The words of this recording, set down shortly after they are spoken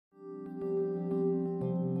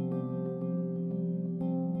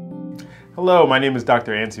Hello, my name is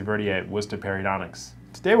Dr. Verdier at Worcester Periodontics.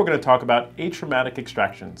 Today we're going to talk about atraumatic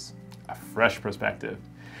extractions, a fresh perspective.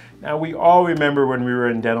 Now we all remember when we were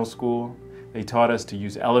in dental school, they taught us to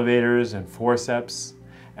use elevators and forceps,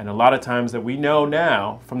 and a lot of times that we know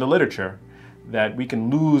now from the literature that we can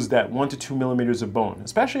lose that 1 to 2 millimeters of bone,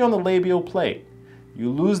 especially on the labial plate. You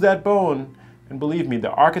lose that bone, and believe me,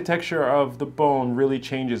 the architecture of the bone really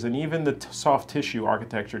changes, and even the soft tissue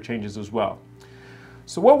architecture changes as well.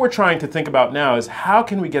 So what we're trying to think about now is how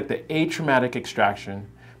can we get the atraumatic extraction,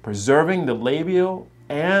 preserving the labial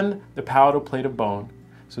and the palatal plate of bone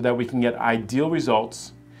so that we can get ideal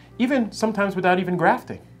results, even sometimes without even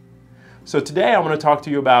grafting. So today I'm going to talk to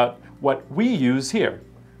you about what we use here.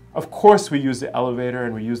 Of course we use the elevator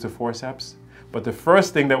and we use the forceps, but the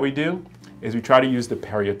first thing that we do is we try to use the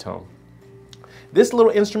periotome. This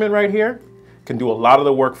little instrument right here can do a lot of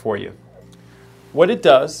the work for you. What it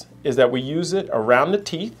does is that we use it around the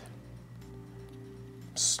teeth,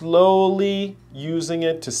 slowly using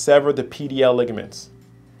it to sever the PDL ligaments.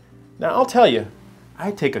 Now I'll tell you,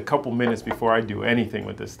 I take a couple minutes before I do anything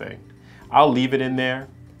with this thing. I'll leave it in there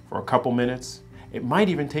for a couple minutes. It might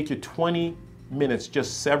even take you 20 minutes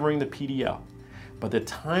just severing the PDL. But the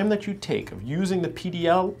time that you take of using the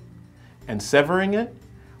PDL and severing it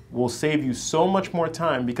will save you so much more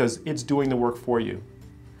time because it's doing the work for you.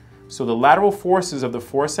 So the lateral forces of the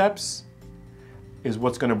forceps is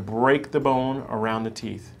what's going to break the bone around the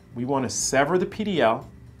teeth. We want to sever the PDL,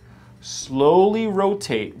 slowly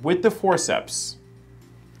rotate with the forceps,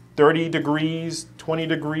 30 degrees, 20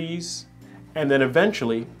 degrees, and then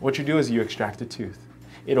eventually what you do is you extract the tooth.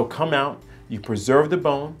 It'll come out, you preserve the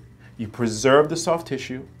bone, you preserve the soft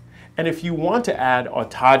tissue, and if you want to add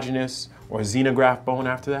autogenous or xenograft bone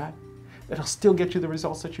after that, it'll still get you the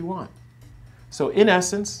results that you want. So in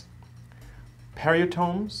essence,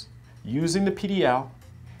 periotomes, using the PDL,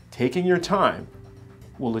 taking your time,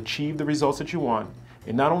 will achieve the results that you want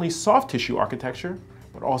in not only soft tissue architecture,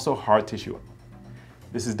 but also hard tissue.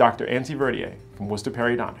 This is Dr. Verdier from Worcester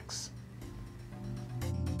Periodontics.